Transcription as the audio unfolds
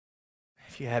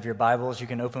If you have your Bibles, you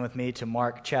can open with me to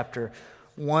Mark chapter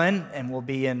 1, and we'll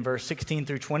be in verse 16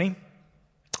 through 20.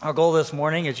 Our goal this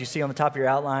morning, as you see on the top of your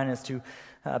outline, is to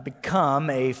become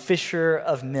a fisher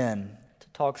of men, to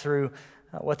talk through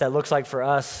what that looks like for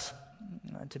us,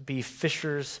 to be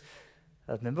fishers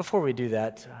of men. Before we do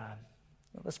that,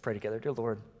 let's pray together. Dear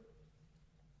Lord,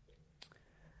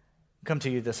 we come to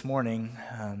you this morning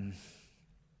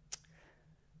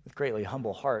with greatly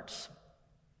humble hearts.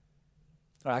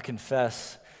 I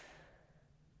confess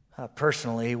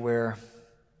personally where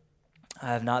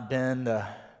I have not been the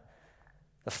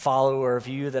follower of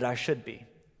you that I should be.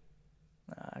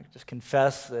 I just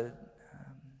confess that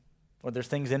Lord, there's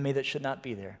things in me that should not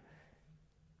be there.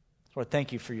 Lord,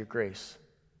 thank you for your grace.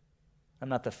 I'm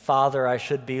not the father I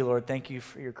should be, Lord, thank you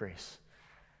for your grace.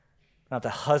 I'm not the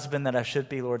husband that I should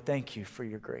be, Lord, thank you for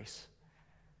your grace.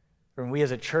 When we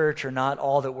as a church are not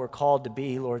all that we're called to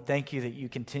be, Lord, thank you that you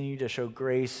continue to show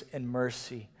grace and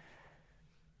mercy,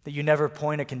 that you never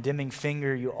point a condemning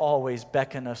finger, you always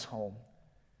beckon us home.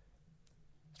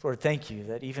 Lord, thank you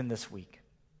that even this week,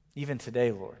 even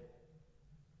today, Lord,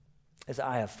 as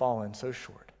I have fallen so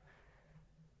short,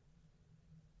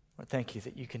 Lord, thank you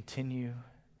that you continue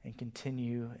and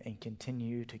continue and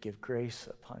continue to give grace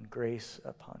upon grace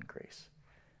upon grace.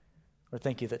 Lord,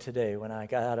 thank you that today, when I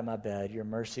got out of my bed, your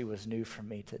mercy was new for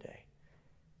me today.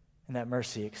 And that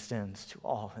mercy extends to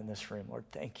all in this room. Lord,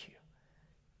 thank you.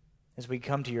 As we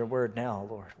come to your word now,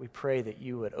 Lord, we pray that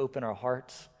you would open our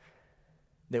hearts,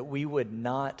 that we would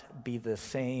not be the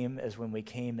same as when we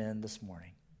came in this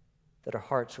morning, that our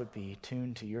hearts would be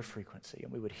tuned to your frequency,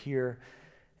 and we would hear,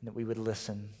 and that we would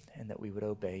listen, and that we would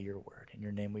obey your word. In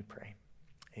your name we pray.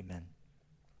 Amen.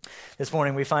 This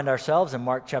morning we find ourselves in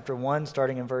Mark chapter 1,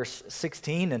 starting in verse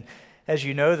 16. And as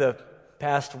you know, the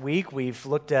past week we've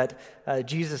looked at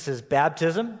Jesus'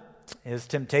 baptism, his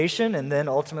temptation, and then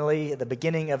ultimately the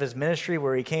beginning of his ministry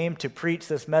where he came to preach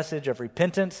this message of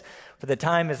repentance, for the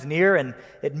time is near. And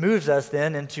it moves us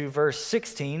then into verse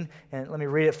 16. And let me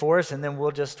read it for us, and then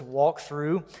we'll just walk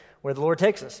through where the Lord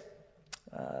takes us.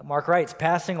 Mark writes,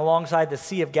 passing alongside the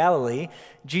Sea of Galilee,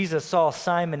 Jesus saw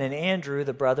Simon and Andrew,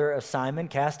 the brother of Simon,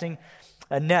 casting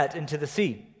a net into the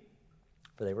sea,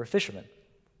 for they were fishermen.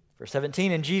 Verse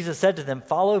 17, and Jesus said to them,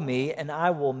 follow me, and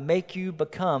I will make you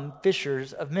become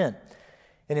fishers of men.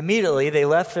 And immediately they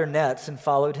left their nets and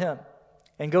followed him.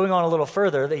 And going on a little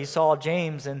further, that he saw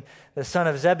James and the son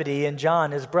of Zebedee and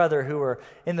John, his brother, who were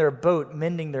in their boat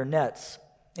mending their nets.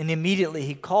 And immediately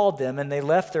he called them, and they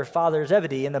left their father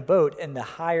Zebedee in the boat and the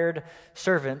hired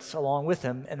servants along with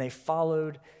him, and they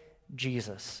followed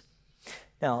Jesus.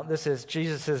 Now, this is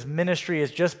Jesus' ministry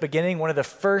is just beginning. One of the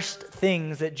first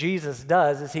things that Jesus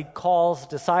does is he calls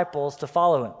disciples to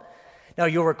follow him. Now,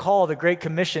 you'll recall the Great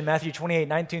Commission, Matthew 28,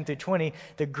 19 through 20,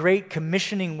 the great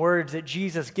commissioning words that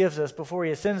Jesus gives us before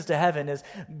he ascends to heaven is,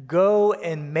 go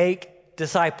and make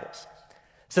disciples.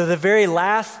 So the very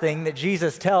last thing that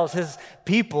Jesus tells his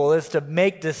people is to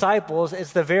make disciples.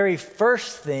 It's the very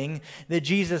first thing that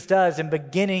Jesus does in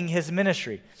beginning his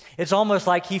ministry. It's almost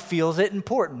like he feels it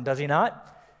important, does he not?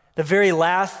 The very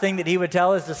last thing that he would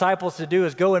tell his disciples to do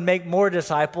is go and make more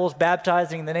disciples,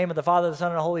 baptizing in the name of the Father, the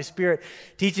Son, and the Holy Spirit,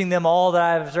 teaching them all that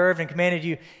I have observed and commanded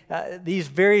you. These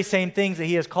very same things that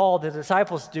he has called the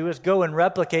disciples to do is go and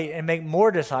replicate and make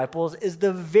more disciples is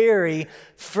the very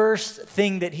first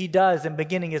thing that he does in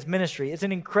beginning his ministry. It's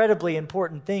an incredibly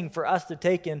important thing for us to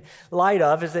take in light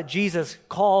of is that Jesus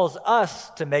calls us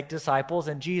to make disciples,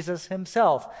 and Jesus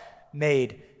himself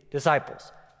made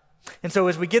disciples. And so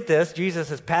as we get this,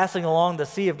 Jesus is passing along the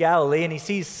Sea of Galilee, and he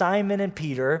sees Simon and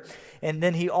Peter, and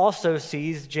then he also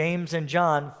sees James and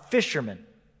John, fishermen.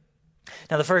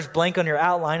 Now, the first blank on your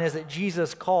outline is that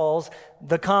Jesus calls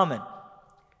the common.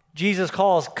 Jesus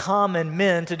calls common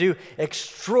men to do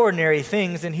extraordinary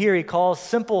things, and here he calls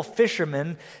simple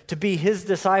fishermen to be his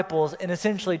disciples and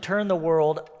essentially turn the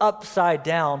world upside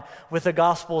down with the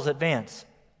gospel's advance.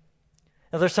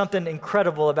 Now, there's something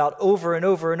incredible about over and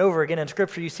over and over again in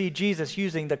Scripture. You see Jesus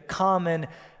using the common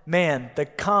man, the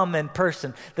common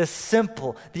person, the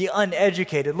simple, the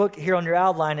uneducated. Look here on your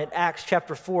outline at Acts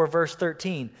chapter 4, verse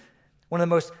 13. One of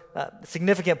the most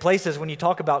significant places when you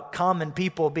talk about common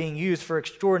people being used for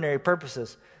extraordinary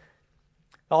purposes.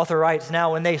 The author writes,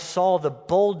 now when they saw the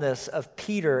boldness of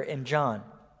Peter and John,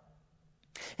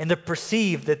 and to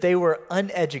perceive that they were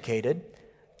uneducated,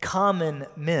 common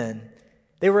men,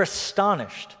 they were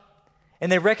astonished,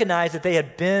 and they recognized that they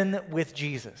had been with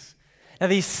Jesus. Now,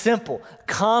 these simple,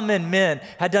 common men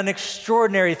had done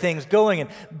extraordinary things, going and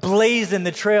blazing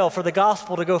the trail for the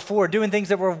gospel to go forward, doing things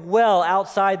that were well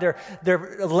outside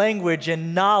their language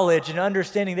and knowledge and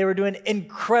understanding. They were doing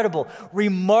incredible,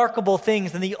 remarkable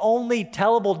things. And the only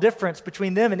tellable difference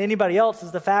between them and anybody else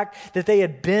is the fact that they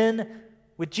had been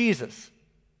with Jesus.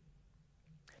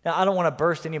 Now, I don't want to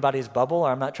burst anybody's bubble,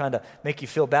 or I'm not trying to make you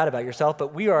feel bad about yourself,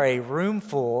 but we are a room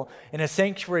full and a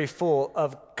sanctuary full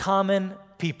of common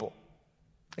people.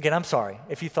 Again, I'm sorry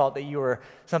if you thought that you were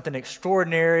something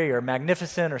extraordinary or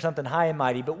magnificent or something high and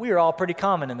mighty, but we are all pretty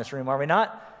common in this room, are we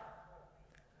not?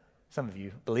 Some of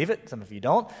you believe it, some of you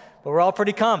don't, but we're all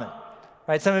pretty common,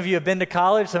 right? Some of you have been to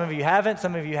college, some of you haven't,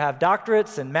 some of you have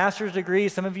doctorates and master's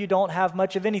degrees, some of you don't have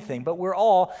much of anything, but we're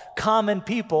all common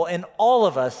people, and all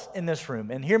of us in this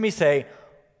room, and hear me say,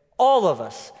 all of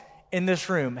us in this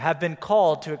room have been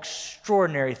called to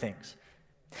extraordinary things.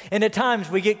 And at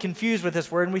times we get confused with this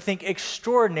word and we think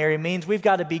extraordinary means we've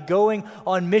got to be going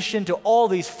on mission to all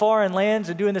these foreign lands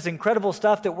and doing this incredible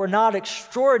stuff that we're not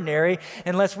extraordinary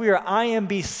unless we are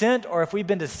IMB sent, or if we've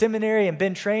been to seminary and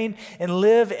been trained and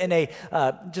live in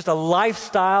just a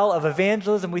lifestyle of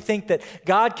evangelism. We think that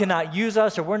God cannot use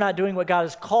us, or we're not doing what God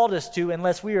has called us to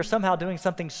unless we are somehow doing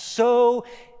something so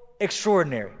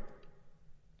extraordinary.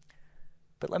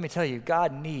 But let me tell you,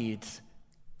 God needs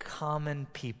common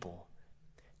people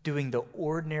doing the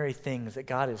ordinary things that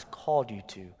God has called you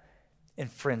to.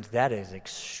 And friends, that is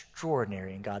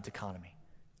extraordinary in God's economy.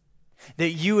 That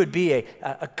you would be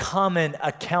a common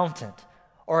accountant,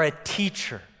 or a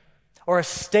teacher, or a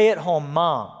stay-at-home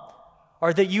mom,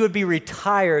 or that you would be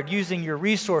retired using your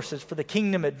resources for the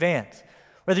kingdom advance,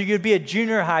 whether you'd be a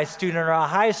junior high student or a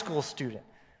high school student.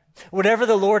 Whatever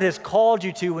the Lord has called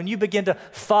you to, when you begin to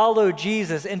follow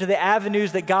Jesus into the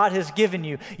avenues that God has given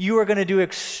you, you are going to do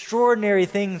extraordinary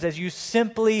things as you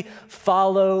simply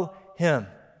follow Him.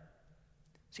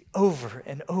 See, over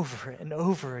and over and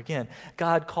over again,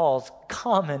 God calls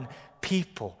common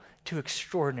people to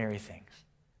extraordinary things.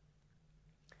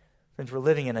 Friends, we're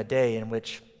living in a day in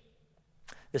which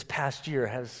this past year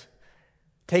has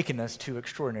taken us to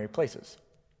extraordinary places.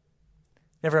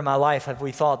 Never in my life have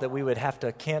we thought that we would have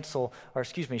to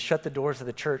shut the doors of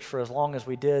the church for as long as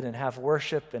we did and have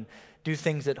worship and do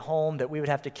things at home, that we would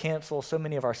have to cancel so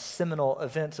many of our seminal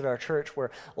events at our church where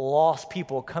lost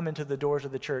people come into the doors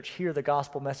of the church, hear the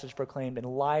gospel message proclaimed, and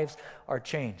lives are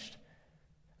changed.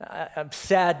 I'm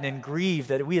saddened and grieved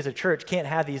that we as a church can't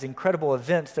have these incredible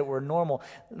events that we're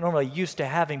normally used to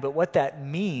having, but what that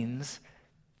means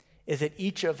is that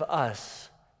each of us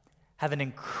have an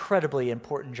incredibly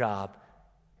important job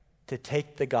to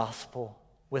take the gospel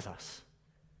with us,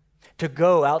 to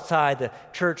go outside the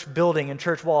church building and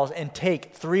church walls and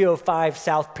take 305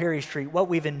 South Perry Street, what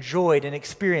we've enjoyed and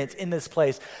experienced in this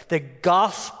place. The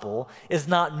gospel is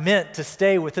not meant to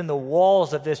stay within the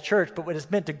walls of this church, but it is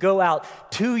meant to go out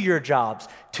to your jobs,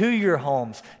 to your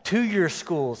homes, to your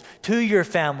schools, to your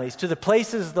families, to the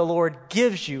places the Lord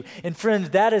gives you. And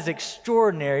friends, that is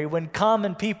extraordinary when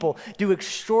common people do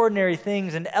extraordinary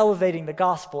things in elevating the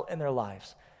gospel in their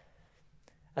lives.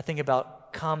 I think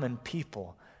about common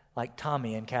people like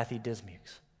Tommy and Kathy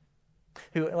Dismukes,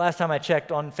 who last time I checked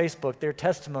on Facebook, their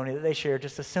testimony that they shared,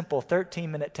 just a simple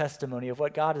 13-minute testimony of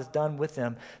what God has done with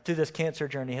them through this cancer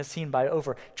journey, has seen by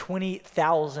over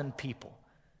 20,000 people.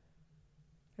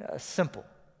 A simple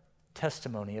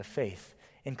testimony of faith,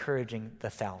 encouraging the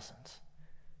thousands.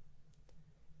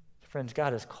 Friends,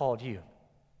 God has called you.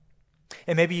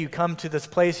 And maybe you come to this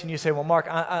place and you say, well, Mark,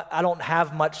 I don't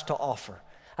have much to offer.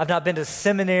 I've not been to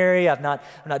seminary. I've not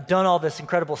done all this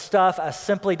incredible stuff. I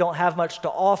simply don't have much to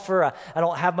offer. I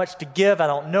don't have much to give. I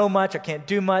don't know much. I can't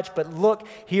do much. But look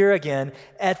here again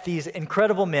at these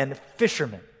incredible men,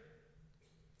 fishermen,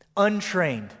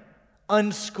 untrained,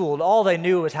 unschooled. All they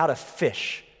knew was how to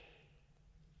fish.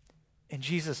 And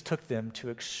Jesus took them to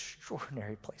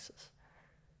extraordinary places.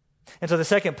 And so the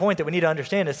second point that we need to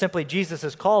understand is simply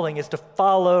Jesus' calling is to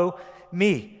follow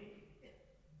me.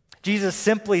 Jesus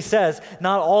simply says,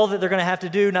 not all that they're going to have to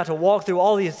do, not to walk through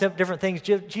all these different things.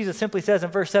 Jesus simply says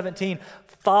in verse 17,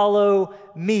 follow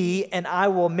me and I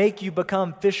will make you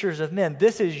become fishers of men.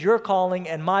 This is your calling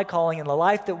and my calling in the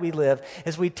life that we live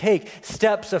as we take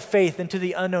steps of faith into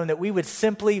the unknown, that we would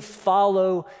simply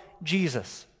follow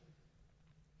Jesus.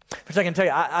 Because I can tell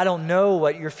you, I don't know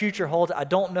what your future holds. I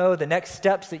don't know the next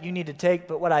steps that you need to take,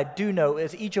 but what I do know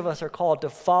is each of us are called to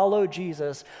follow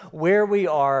Jesus where we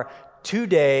are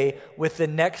today with the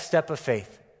next step of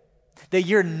faith. That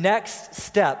your next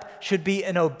step should be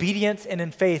in obedience and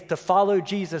in faith to follow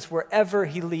Jesus wherever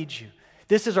He leads you.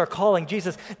 This is our calling.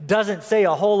 Jesus doesn't say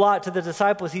a whole lot to the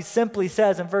disciples. He simply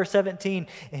says in verse 17,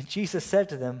 and Jesus said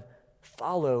to them,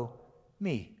 "Follow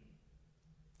me."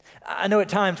 I know at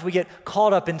times we get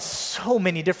caught up in so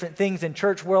many different things in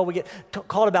church world. We get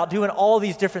caught about doing all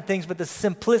these different things, but the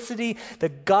simplicity, the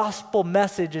gospel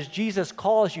message is Jesus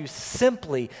calls you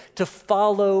simply to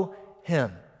follow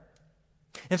him.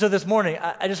 And so this morning,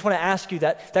 I just want to ask you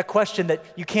that question that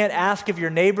you can't ask of your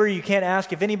neighbor, you can't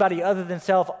ask of anybody other than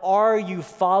self. Are you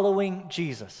following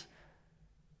Jesus?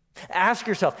 Ask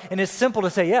yourself, and it's simple to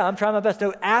say, yeah, I'm trying my best.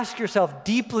 No, ask yourself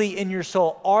deeply in your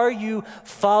soul, are you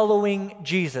following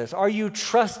Jesus? Are you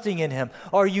trusting in him?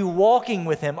 Are you walking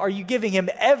with him? Are you giving him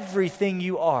everything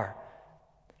you are?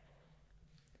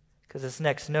 Because this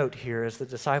next note here is the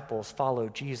disciples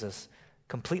followed Jesus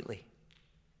completely.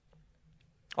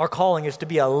 Our calling is to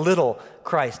be a little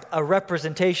Christ, a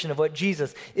representation of what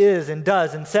Jesus is and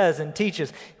does and says and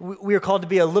teaches. We are called to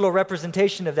be a little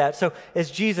representation of that. So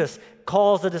as Jesus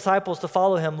calls the disciples to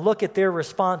follow him, look at their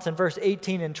response in verse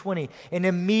 18 and 20. And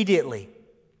immediately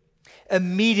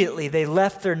they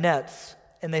left their nets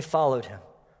and they followed him.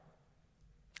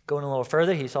 Going a little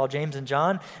further, he saw James and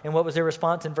John, and what was their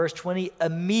response in verse 20?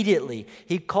 Immediately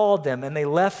he called them, and they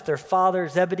left their father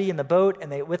Zebedee in the boat,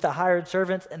 and they with the hired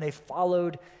servants, and they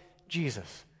followed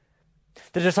Jesus.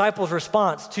 The disciples'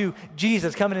 response to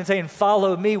Jesus coming and saying,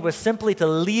 "Follow me," was simply to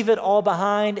leave it all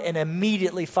behind and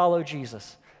immediately follow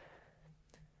Jesus.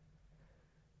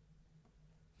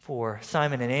 For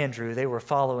Simon and Andrew, they were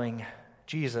following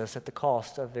Jesus at the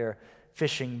cost of their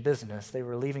fishing business. They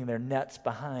were leaving their nets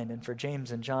behind. And for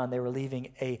James and John, they were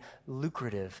leaving a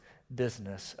lucrative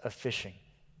business of fishing.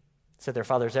 So their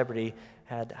father Zebedee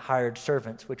had hired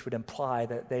servants, which would imply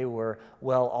that they were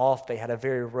well off. They had a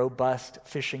very robust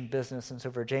fishing business. And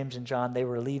so for James and John, they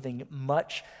were leaving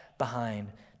much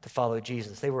behind to follow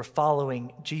Jesus. They were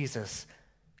following Jesus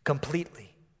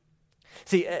completely.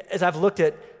 See, as I've looked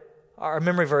at our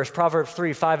memory verse, Proverbs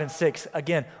 3, 5, and 6,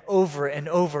 again, over and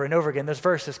over and over again. This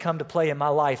verse has come to play in my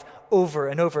life over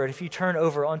and over. And if you turn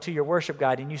over onto your worship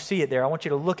guide and you see it there, I want you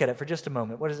to look at it for just a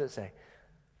moment. What does it say?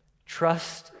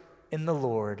 Trust in the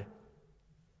Lord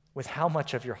with how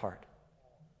much of your heart?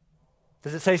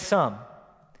 Does it say some?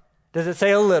 Does it say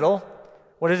a little?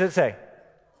 What does it say?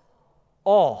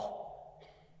 All.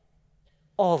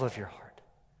 All of your heart.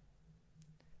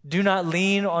 Do not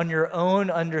lean on your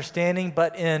own understanding,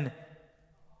 but in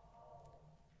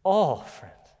all,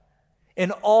 friends, in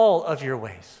all of your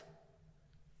ways,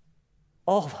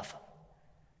 all of them.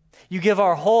 You give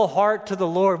our whole heart to the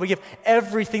Lord. We give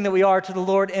everything that we are to the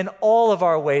Lord in all of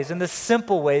our ways, in the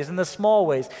simple ways, in the small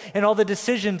ways, in all the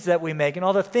decisions that we make, in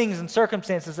all the things and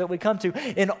circumstances that we come to.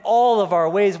 In all of our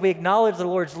ways, we acknowledge the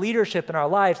Lord's leadership in our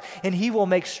lives, and he will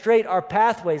make straight our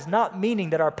pathways, not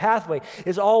meaning that our pathway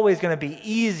is always going to be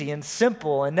easy and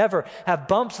simple and never have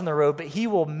bumps in the road, but he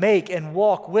will make and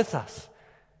walk with us.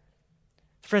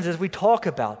 Friends, as we talk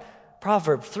about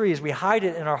Proverbs 3, as we hide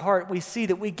it in our heart, we see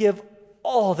that we give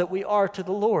all that we are to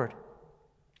the Lord.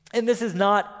 And this is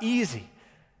not easy.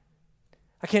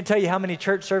 I can't tell you how many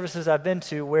church services I've been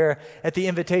to where at the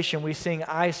invitation we sing,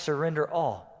 "I surrender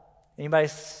all." Anybody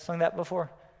sung that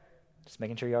before? Just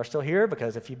making sure you are still here,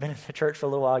 because if you've been in the church for a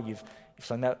little while, you've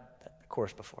sung that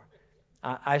chorus before.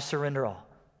 I surrender all.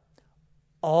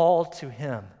 All to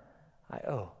him I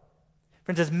owe.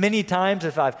 Friends, as many times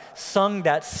as I've sung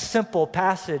that simple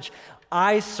passage,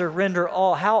 I surrender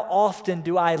all, how often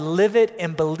do I live it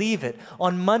and believe it?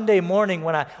 On Monday morning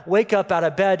when I wake up out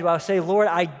of bed, do I say, "Lord,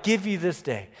 I give you this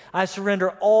day. I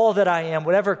surrender all that I am,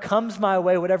 whatever comes my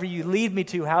way, whatever you lead me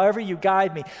to, however you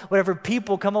guide me, whatever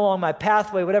people come along my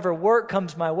pathway, whatever work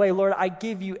comes my way, Lord, I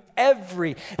give you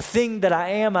everything that I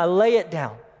am. I lay it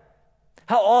down."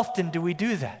 How often do we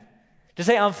do that? To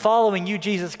say, "I'm following you,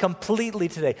 Jesus, completely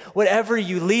today. Whatever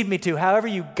you lead me to, however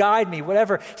you guide me,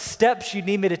 whatever steps you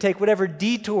need me to take, whatever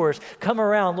detours come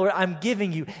around, Lord, I'm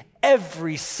giving you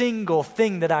every single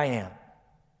thing that I am."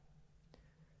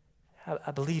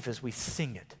 I believe as we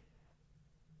sing it,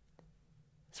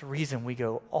 it's a reason we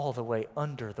go all the way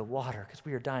under the water, because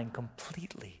we are dying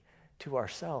completely to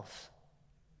ourselves.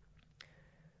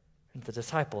 And the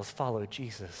disciples followed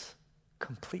Jesus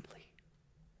completely.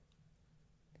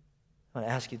 I want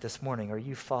to ask you this morning, are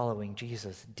you following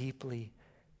Jesus deeply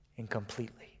and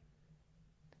completely?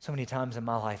 So many times in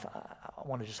my life, I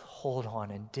want to just hold on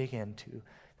and dig into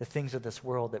the things of this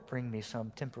world that bring me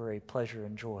some temporary pleasure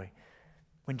and joy,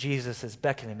 when Jesus is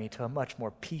beckoning me to a much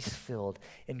more peace-filled,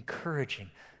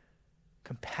 encouraging,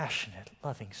 compassionate,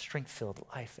 loving, strength-filled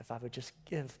life if I would just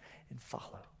give and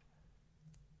follow.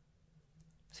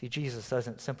 See, Jesus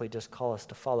doesn't simply just call us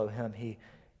to follow him. He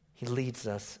He leads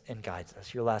us and guides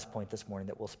us. Your last point this morning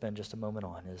that we'll spend just a moment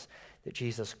on is that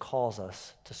Jesus calls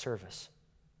us to service.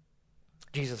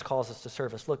 Jesus calls us to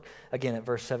service. Look again at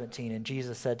verse 17. And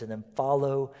Jesus said to them,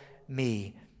 "Follow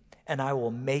me, and I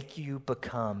will make you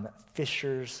become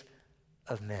fishers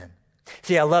of men."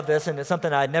 See, I love this, and it's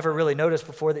something I'd never really noticed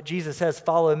before, that Jesus says,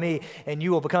 "Follow me, and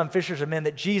you will become fishers of men."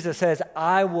 That Jesus says,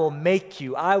 "I will make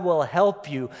you, I will help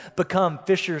you become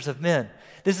fishers of men."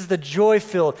 This is the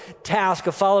joy-filled task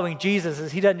of following Jesus,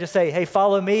 is he doesn't just say, "Hey,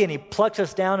 follow me," and he plucks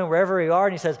us down and wherever we are,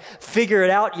 and he says, "Figure it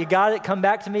out, you got it, come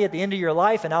back to me at the end of your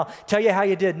life, and I'll tell you how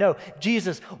you did." No,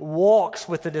 Jesus walks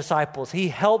with the disciples. He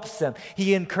helps them.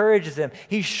 He encourages them.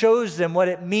 He shows them what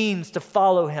it means to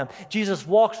follow him. Jesus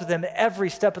walks with them every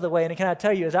step of the way, and can I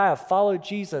tell you, as I have followed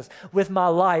Jesus with my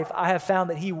life, I have found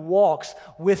that he walks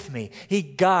with me. He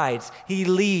guides, he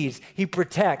leads, he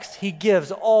protects, he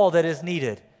gives all that is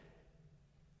needed.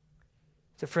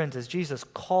 So friends, as Jesus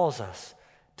calls us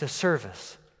to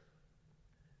service,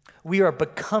 we are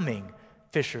becoming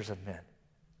fishers of men.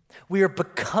 We are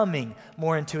becoming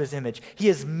more into his image. He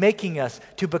is making us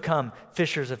to become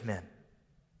fishers of men.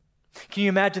 Can you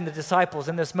imagine the disciples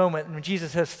in this moment when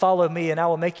Jesus says, "Follow me and I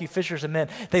will make you fishers of men"?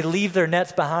 They leave their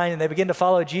nets behind and they begin to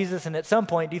follow Jesus, and at some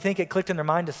point, do you think it clicked in their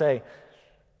mind to say,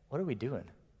 "What are we doing?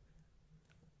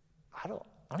 I don't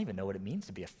even know what it means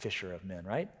to be a fisher of men,"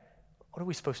 right? What are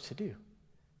we supposed to do?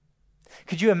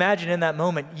 Could you imagine in that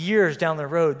moment, years down the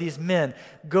road, these men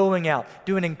going out,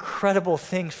 doing incredible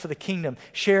things for the kingdom,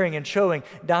 sharing and showing,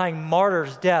 dying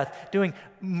martyrs' death, doing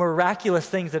miraculous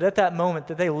things that at that moment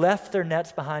that they left their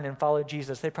nets behind and followed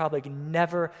Jesus, they probably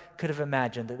never could have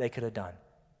imagined that they could have done.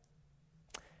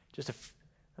 Just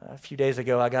a few days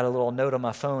ago, I got a little note on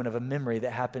my phone of a memory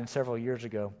that happened several years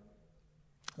ago.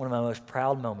 One of my most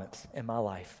proud moments in my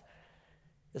life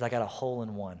is I got a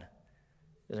hole-in-one.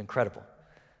 It was incredible.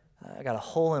 I got a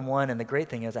hole-in-one, and the great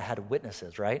thing is I had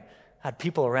witnesses, right? I had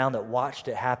people around that watched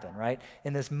it happen, right?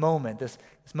 In this moment, this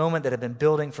moment that had been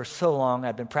building for so long,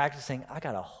 I'd been practicing, I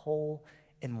got a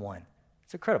hole-in-one.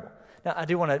 It's incredible. Now, I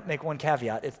do want to make one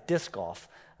caveat. It's disc golf,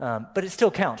 but it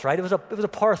still counts, right? It was a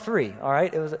par 3, all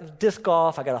right? It was disc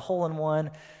golf. I got a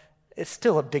hole-in-one. It's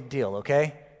still a big deal,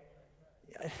 okay?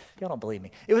 Y'all don't believe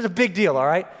me. It was a big deal, all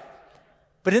right?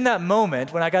 But in that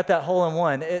moment, when I got that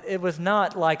hole-in-one, it was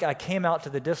not like I came out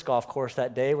to the disc golf course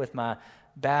that day with my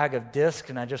bag of discs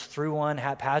and I just threw one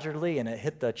haphazardly and it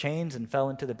hit the chains and fell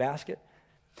into the basket.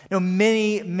 You know,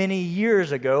 many, many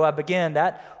years ago, I began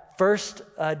that first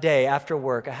day after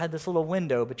work. I had this little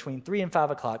window between 3 and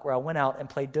 5 o'clock where I went out and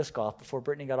played disc golf before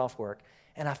Brittany got off work,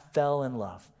 and I fell in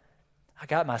love. I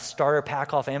got my starter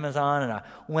pack off Amazon, and I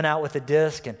went out with the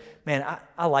disc, and man,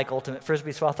 I like Ultimate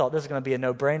Frisbee, so I thought this is going to be a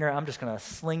no-brainer. I'm just going to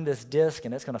sling this disc,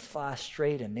 and it's going to fly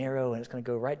straight and narrow, and it's going to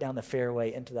go right down the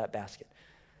fairway into that basket.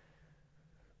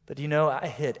 But you know, I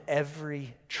hit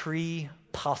every tree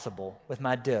possible with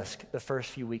my disc the first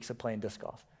few weeks of playing disc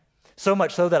golf. So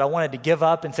much so that I wanted to give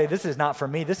up and say, this is not for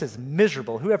me, this is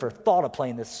miserable. Whoever thought of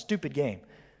playing this stupid game?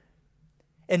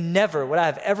 And never would I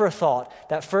have ever thought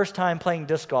that first time playing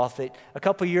disc golf, that a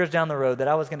couple years down the road, that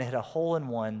I was going to hit a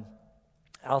hole-in-one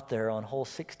out there on hole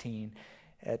 16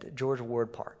 at George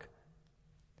Ward Park.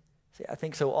 See, I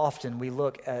think so often we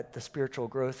look at the spiritual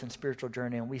growth and spiritual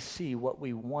journey and we see what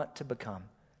we want to become.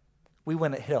 We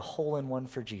want to hit a hole-in-one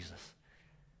for Jesus.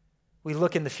 We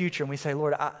look in the future and we say,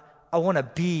 Lord, I want to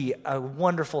be a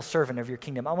wonderful servant of your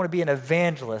kingdom. I want to be an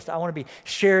evangelist. I want to be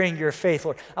sharing your faith,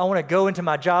 Lord. I want to go into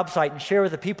my job site and share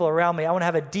with the people around me. I want to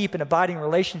have a deep and abiding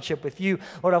relationship with you.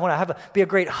 Lord, I want to be a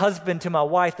great husband to my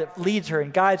wife that leads her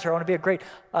and guides her. I want to be a great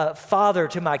father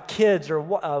to my kids, or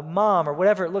mom, or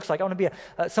whatever it looks like. I want to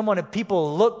be someone that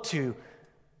people look to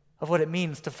of what it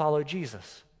means to follow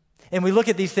Jesus. And we look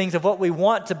at these things of what we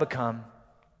want to become,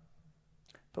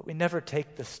 but we never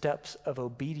take the steps of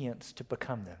obedience to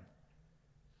become them.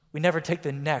 We never take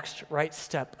the next right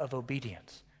step of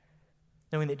obedience,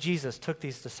 knowing that Jesus took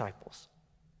these disciples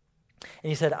and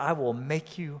he said, I will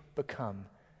make you become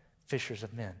fishers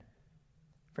of men.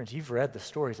 Friends, you've read the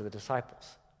stories of the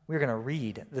disciples. We're going to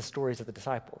read the stories of the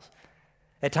disciples.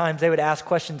 At times they would ask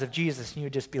questions of Jesus and you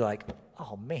would just be like,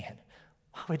 oh man,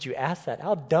 why would you ask that?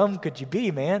 How dumb could you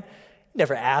be, man? You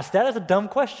never asked that. That's a dumb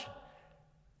question.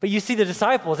 But you see the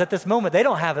disciples at this moment, they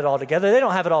don't have it all together. They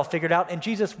don't have it all figured out. And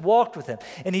Jesus walked with them,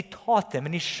 and he taught them,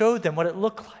 and he showed them what it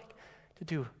looked like to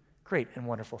do great and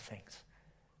wonderful things.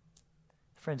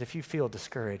 Friends, if you feel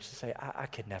discouraged, to say, I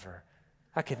could never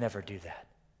do that.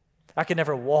 I could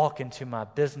never walk into my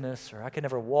business, or I could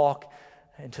never walk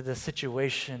into this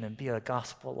situation and be a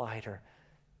gospel light, or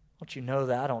don't you know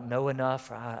that I don't know enough,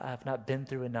 or I have not been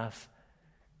through enough?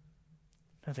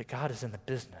 know that God is in the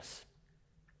business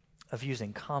of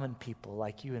using common people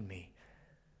like you and me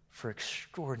for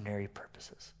extraordinary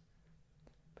purposes.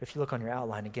 But if you look on your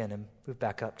outline again and move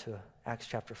back up to Acts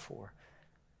chapter 4,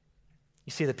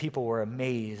 you see the people were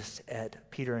amazed at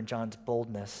Peter and John's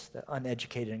boldness, the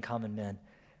uneducated and common men,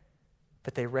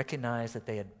 but they recognized that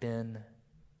they had been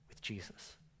with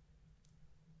Jesus.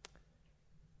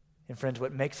 And friends,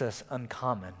 what makes us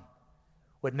uncommon,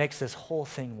 what makes this whole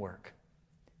thing work,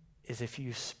 is if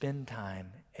you spend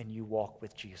time and you walk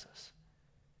with Jesus.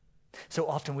 So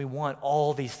often we want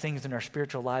all these things in our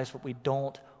spiritual lives, but we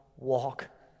don't walk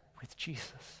with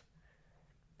Jesus.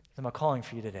 So my calling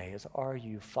for you today is, are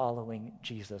you following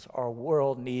Jesus? Our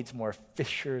world needs more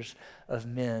fishers of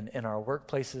men in our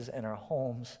workplaces, in our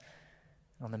homes,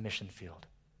 and on the mission field.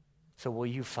 So will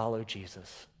you follow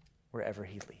Jesus wherever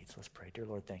he leads? Let's pray. Dear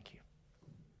Lord, thank you.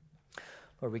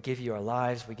 Lord, we give you our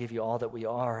lives. We give you all that we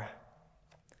are.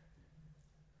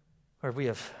 Lord, we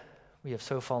have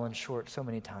so fallen short so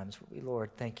many times.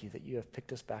 Lord, thank you that you have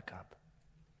picked us back up.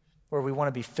 Lord, we want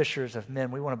to be fishers of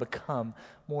men. We want to become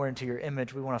more into your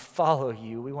image. We want to follow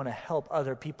you. We want to help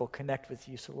other people connect with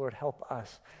you. So Lord, help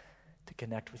us to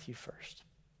connect with you first.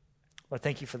 Lord,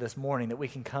 thank you for this morning that we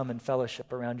can come and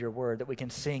fellowship around your word, that we can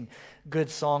sing good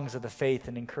songs of the faith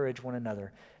and encourage one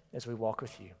another as we walk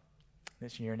with you.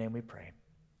 It's in your name we pray.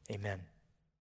 Amen.